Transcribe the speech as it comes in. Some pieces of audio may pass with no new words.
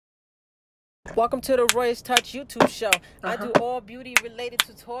Welcome to the Roy's Touch YouTube show. I do all beauty related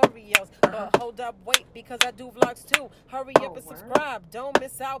tutorials. But hold up, wait, because I do vlogs too. Hurry up and subscribe. Don't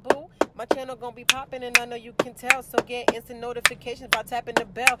miss out, boo. My channel gonna be popping and I know you can tell. So get instant notifications by tapping the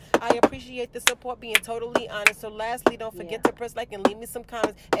bell. I appreciate the support, being totally honest. So lastly, don't forget to press like and leave me some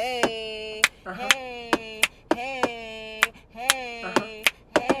comments. Hey, hey, hey, hey,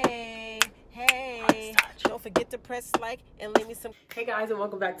 hey, hey. Don't forget to press like and leave me some. Hey guys, and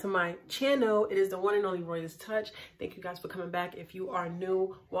welcome back to my channel. It is the one and only Roy's Touch. Thank you guys for coming back. If you are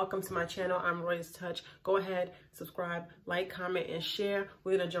new, welcome to my channel. I'm Roy's Touch. Go ahead, subscribe, like, comment, and share.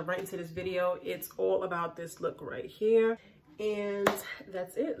 We're gonna jump right into this video. It's all about this look right here. And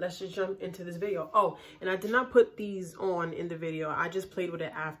that's it. Let's just jump into this video. Oh, and I did not put these on in the video. I just played with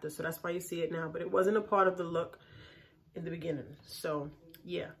it after, so that's why you see it now. But it wasn't a part of the look in the beginning. So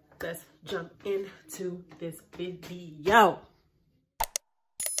yeah, let's jump into this video.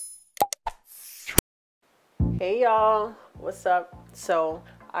 Hey y'all, what's up? So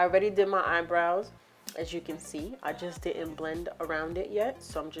I already did my eyebrows. As you can see, I just didn't blend around it yet.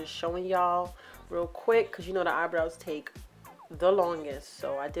 So I'm just showing y'all real quick because you know the eyebrows take the longest.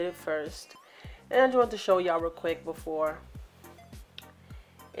 So I did it first. And I just want to show y'all real quick before.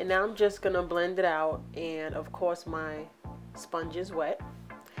 And now I'm just gonna blend it out. And of course my sponge is wet.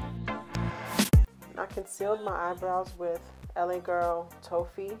 I concealed my eyebrows with LA Girl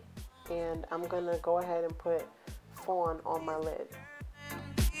Toffee, and I'm gonna go ahead and put FAWN on my lid.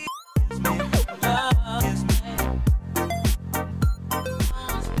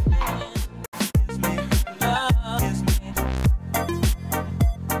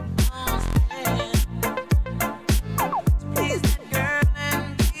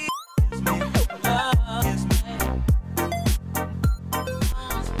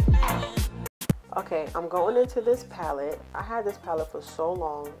 Okay, I'm going into this palette. I had this palette for so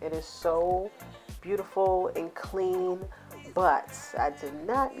long. It is so beautiful and clean, but I did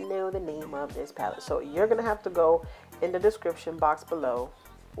not know the name of this palette. So you're gonna have to go in the description box below.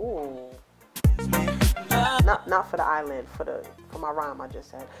 Ooh. Not for the eyelid, for my rhyme I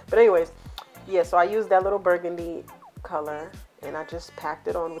just said. But anyways, yeah, so I used that little burgundy color and I just packed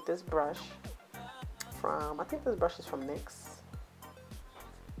it on with this brush from, I think this brush is from NYKA.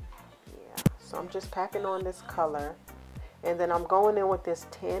 So I'm just packing on this color, and then I'm going in with this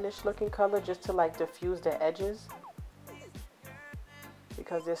tannish looking color just to like diffuse the edges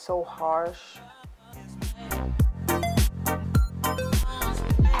because they're so harsh.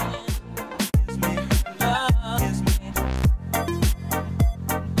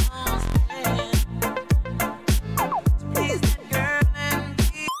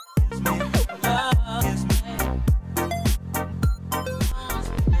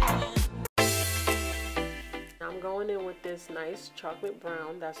 Going in with this nice chocolate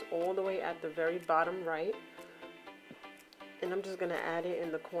brown that's all the way at the very bottom right, and I'm just gonna add it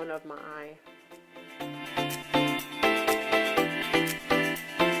in the corner of my eye.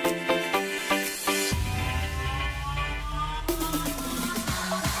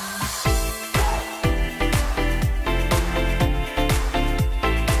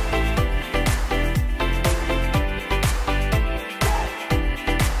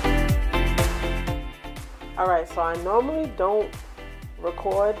 Alright, so I normally don't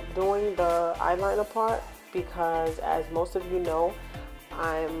record doing the eyeliner part because, as most of you know,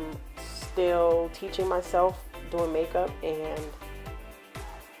 I'm still teaching myself doing makeup and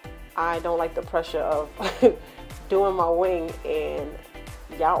I don't like the pressure of doing my wing and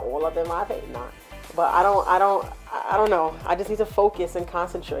y'all all up in my face. Nah. But I don't know. I just need to focus and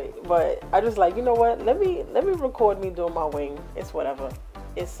concentrate. But I just like, you know what? Let me record me doing my wing. It's whatever.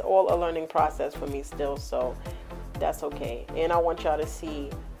 It's all a learning process for me still, so that's okay. And I want y'all to see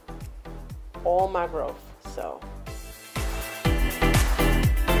all my growth, so.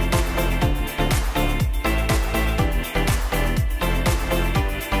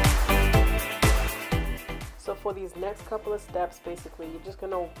 So for these next couple of steps, basically,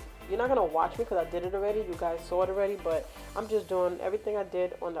 you're not gonna watch me because I did it already. You guys saw it already, but I'm just doing everything I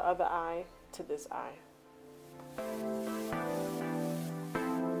did on the other eye to this eye.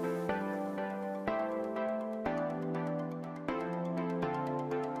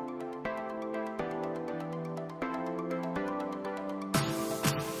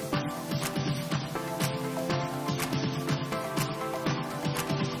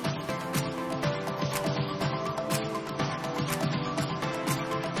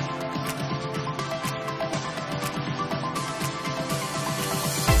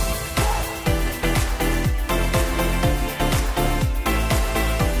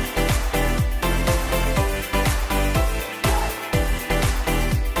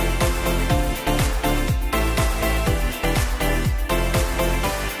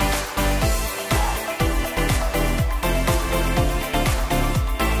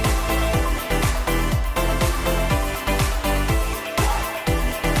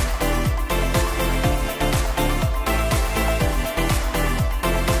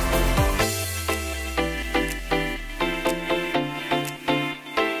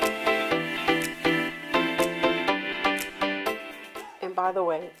 By the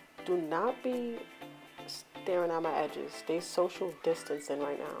way, do not be staring at my edges. They social distancing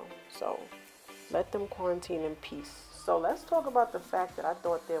right now, so let them quarantine in peace. So let's talk about the fact that I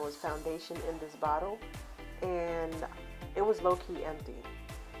thought there was foundation in this bottle, and it was low-key empty.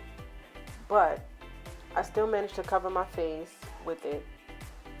 But I still managed to cover my face with it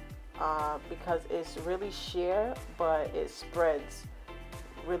because it's really sheer, but it spreads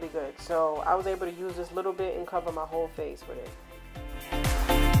really good. So I was able to use this little bit and cover my whole face with it.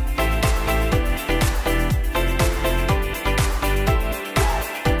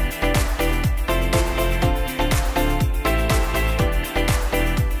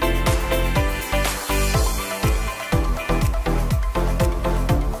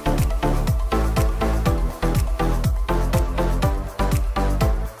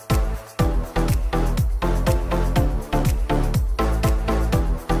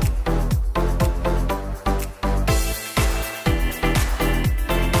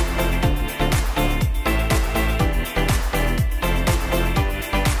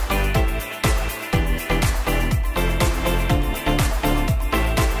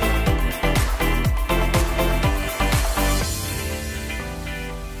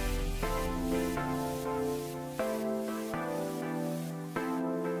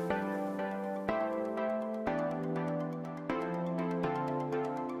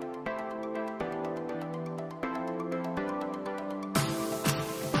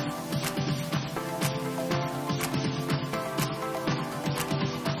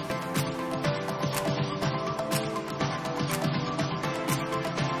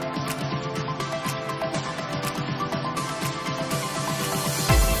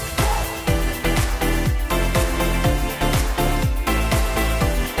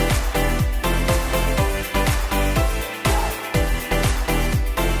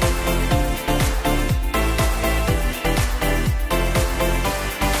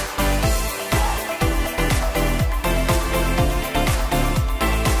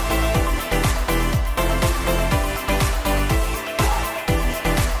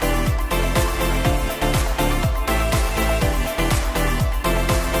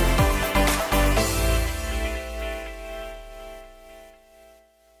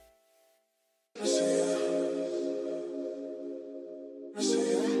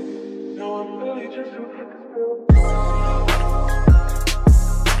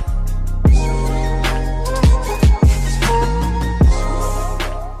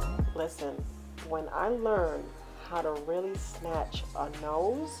 Listen, when I learned how to really snatch a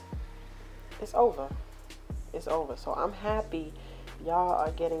nose, it's over. It's over. So I'm happy y'all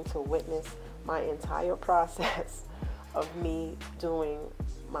are getting to witness my entire process of me doing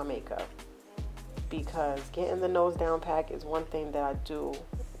my makeup, because getting the nose down pat is one thing that I do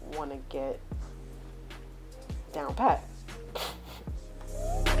want to get down pat.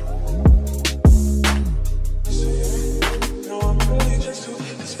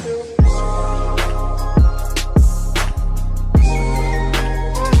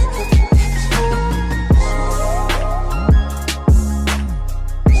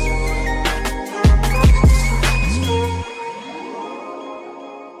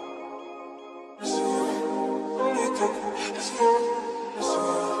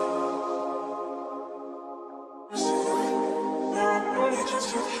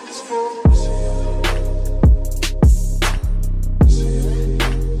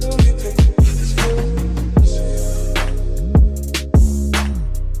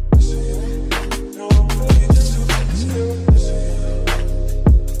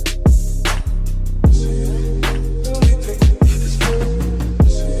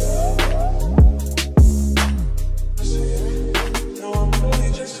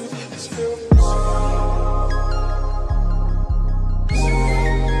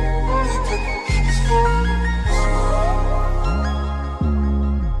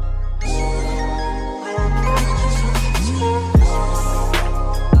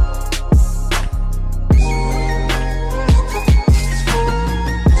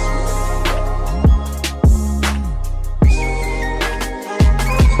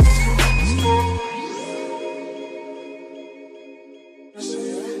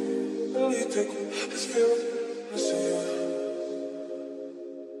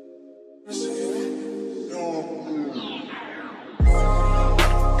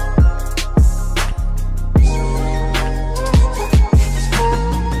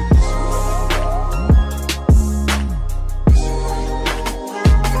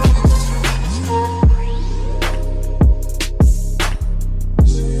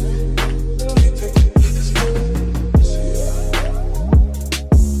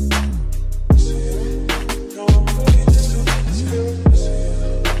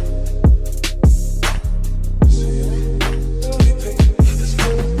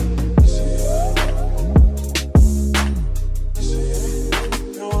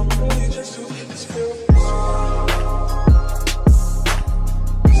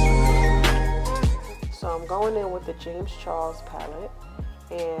 going in with the James Charles palette,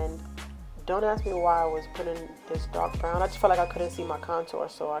 and don't ask me why I was putting this dark brown. I just felt like I couldn't see my contour,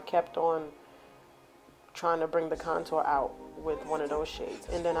 so I kept on trying to bring the contour out with one of those shades.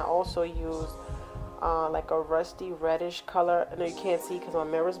 And then I also used like a rusty reddish color. I know you can't see because my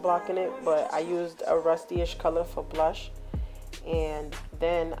mirror's blocking it, but I used a rusty-ish color for blush. And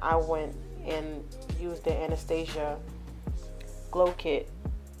then I went and used the Anastasia Glow Kit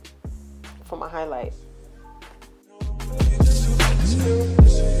for my highlight.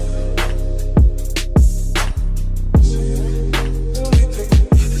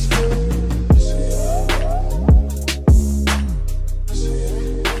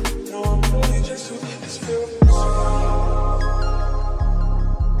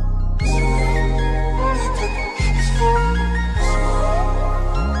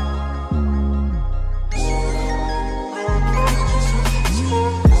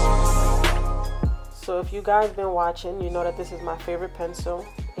 So if you guys been watching, you know that this is my favorite pencil.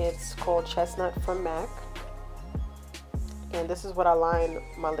 It's called Chestnut from MAC. And this is what I line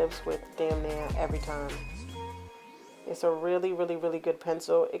my lips with damn near every time. It's a really, really, really good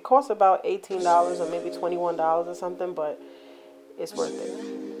pencil. It costs about $18 or maybe $21 or something, but it's worth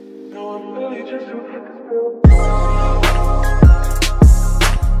it. No, I'm really just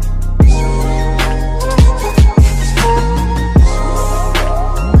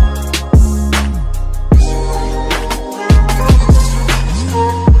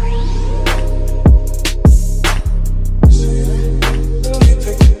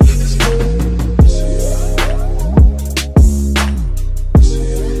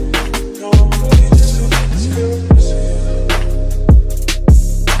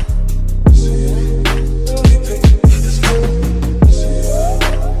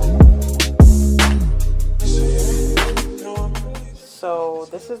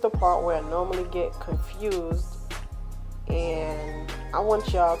this is the part where I normally get confused, and I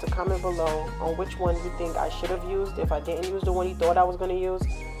want y'all to comment below on which one you think I should have used if I didn't use the one you thought I was going to use,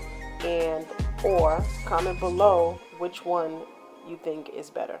 and or comment below which one you think is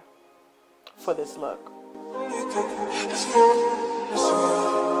better for this look.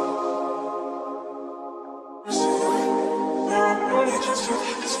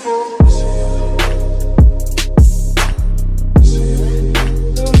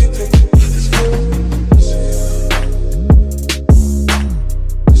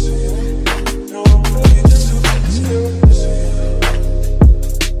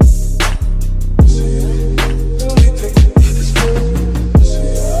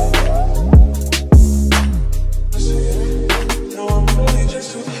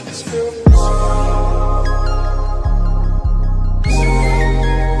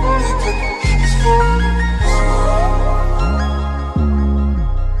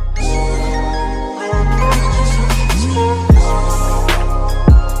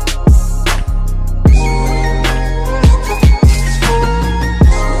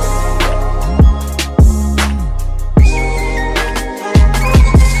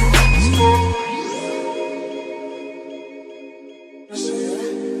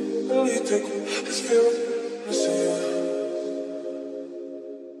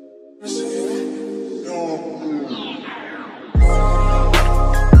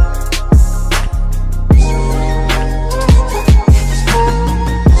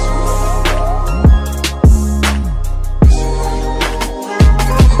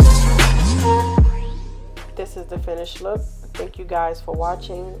 This is the finished look. Thank you guys for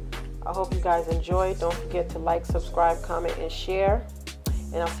watching. I hope you guys enjoyed. Don't forget to like, subscribe, comment, and share.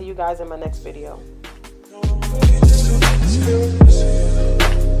 And I'll see you guys in my next video.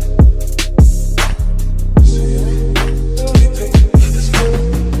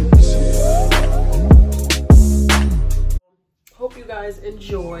 Hope you guys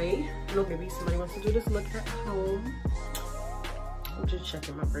enjoy. Look, maybe somebody wants to do this look at home. I'm just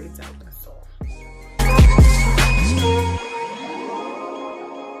checking my braids out, that's all.